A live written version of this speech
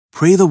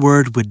Pray the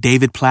Word with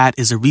David Platt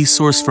is a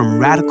resource from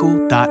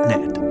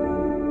radical.net.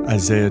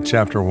 Isaiah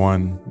chapter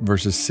 1,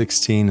 verses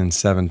 16 and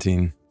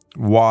 17.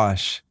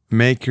 Wash,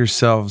 make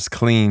yourselves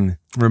clean.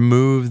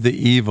 Remove the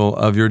evil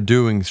of your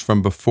doings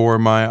from before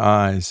my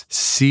eyes.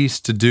 Cease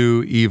to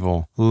do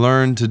evil.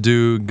 Learn to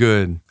do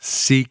good.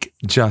 Seek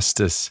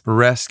justice.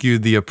 Rescue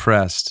the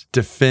oppressed.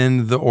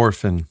 Defend the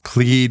orphan.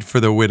 Plead for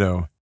the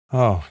widow.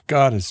 Oh,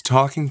 God is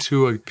talking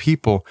to a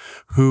people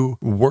who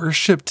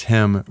worshiped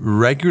him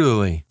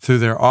regularly through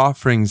their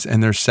offerings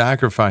and their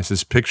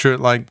sacrifices. Picture it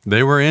like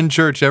they were in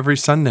church every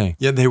Sunday,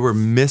 yet they were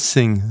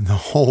missing the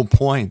whole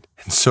point.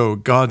 And so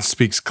God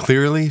speaks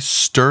clearly,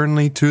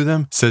 sternly to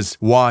them, says,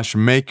 wash,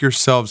 make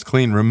yourselves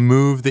clean,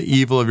 remove the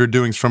evil of your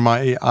doings from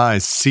my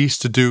eyes, cease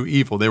to do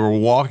evil. They were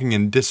walking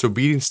in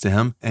disobedience to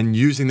him and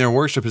using their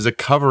worship as a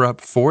cover-up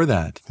for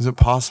that. Is it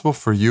possible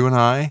for you and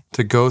I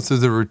to go through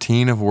the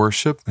routine of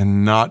worship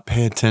and not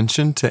pay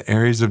attention to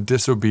areas of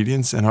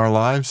disobedience in our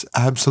lives?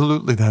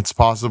 Absolutely, that's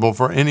possible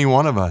for any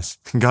one of us.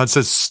 God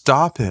says,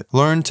 stop it,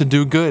 learn to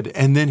do good.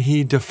 And then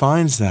he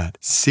defines that.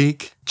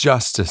 Seek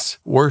justice.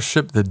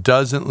 Worship that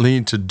doesn't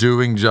lead to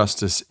doing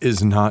justice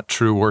is not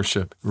true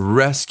worship.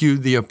 Rescue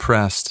the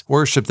oppressed.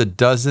 Worship that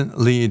doesn't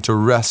lead to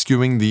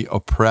rescuing the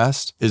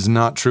oppressed is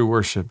not true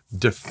worship.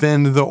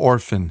 Defend the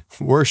orphan.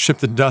 Worship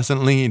that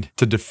doesn't lead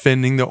to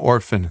defending the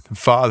orphan, the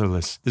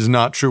fatherless, is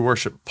not true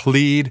worship.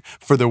 Plead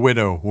for the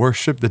widow.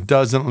 Worship that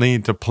doesn't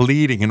lead to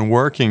pleading and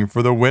working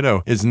for the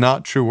widow is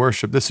not true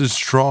worship. This is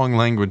strong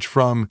language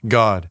from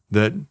God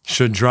that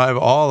should drive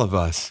all of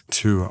us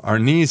to our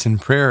knees in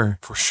prayer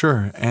for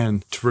sure,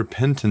 and to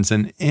repentance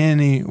in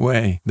any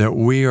way that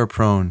we are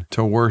prone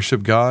to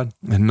worship God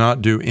and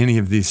not do any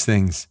of these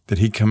things that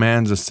he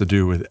commands us to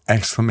do with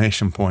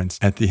exclamation points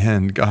at the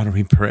end. God,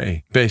 we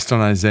pray, based on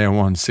Isaiah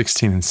 1,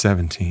 16 and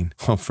 17.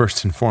 Well,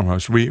 first and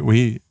foremost,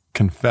 we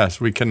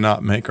confess we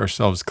cannot make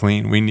ourselves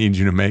clean. We need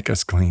you to make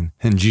us clean.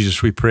 And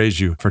Jesus, we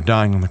praise you for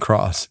dying on the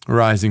cross,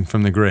 rising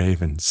from the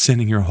grave, and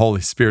sending your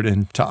Holy Spirit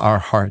into our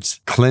hearts,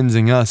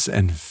 cleansing us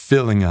and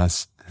filling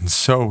us. And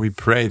so we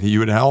pray that you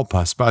would help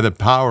us by the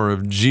power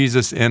of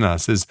Jesus in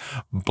us, his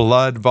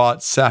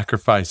blood-bought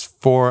sacrifice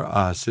for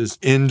us, his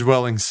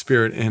indwelling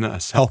spirit in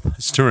us. Help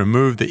us to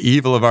remove the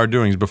evil of our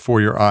doings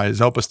before your eyes.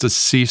 Help us to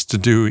cease to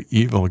do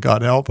evil.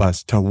 God, help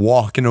us to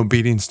walk in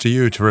obedience to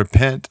you, to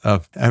repent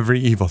of every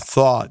evil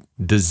thought,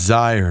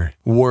 desire,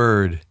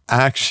 word,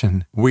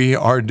 action we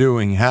are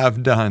doing,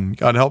 have done.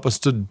 God, help us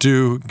to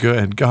do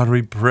good. God,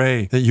 we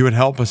pray that you would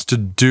help us to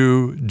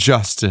do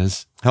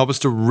justice. Help us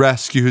to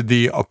rescue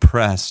the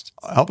oppressed.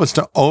 Help us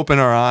to open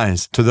our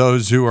eyes to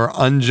those who are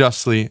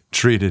unjustly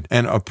treated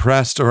and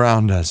oppressed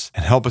around us,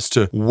 and help us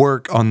to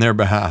work on their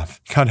behalf.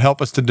 God,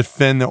 help us to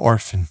defend the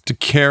orphan, to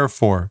care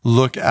for,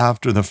 look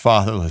after the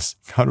fatherless.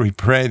 God, we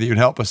pray that you'd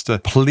help us to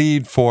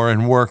plead for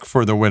and work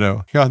for the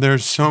widow. God,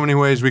 there's so many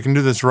ways we can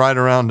do this right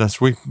around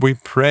us. We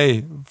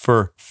pray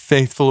for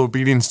faithful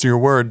obedience to your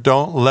word.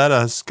 Don't let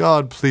us,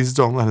 God, please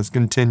don't let us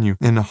continue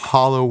in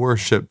hollow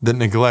worship that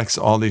neglects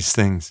all these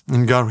things.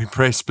 And God, we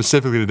pray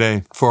specifically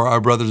today for our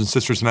brothers and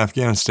sisters in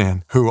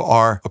Afghanistan who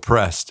are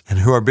oppressed and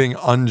who are being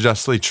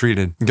unjustly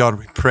treated. God,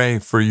 we pray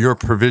for your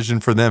provision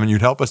for them, and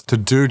you'd help us to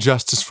do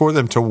justice for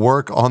them, to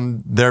work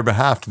on their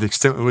behalf to the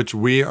extent to which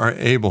we are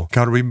able.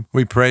 God,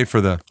 we pray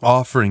for the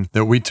offering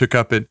that we took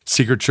up at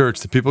Secret Church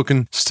that people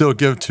can still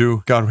give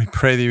to. God, we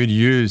pray that you would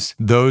use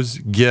those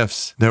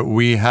gifts that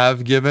we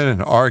have given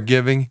and are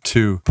giving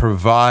to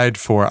provide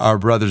for our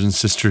brothers and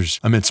sisters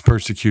amidst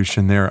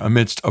persecution there,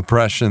 amidst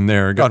oppression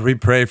there. God, we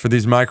pray for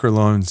these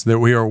microloans that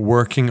we are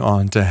working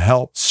on to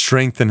help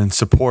strengthen and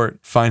support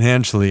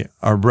financially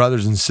our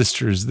brothers and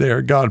sisters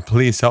there. God,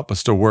 please help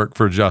us to work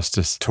for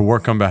justice, to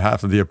work on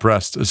behalf of the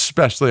oppressed,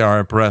 especially our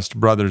oppressed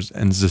brothers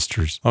and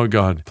sisters. Oh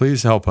God,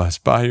 please help us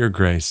by your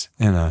grace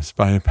in us,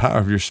 by the power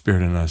of your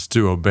Spirit in us,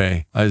 to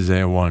obey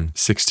Isaiah 1,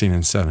 16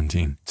 and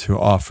 17, to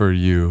offer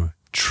you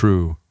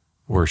true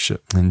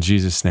worship. In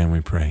Jesus' name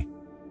we pray.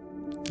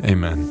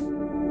 Amen.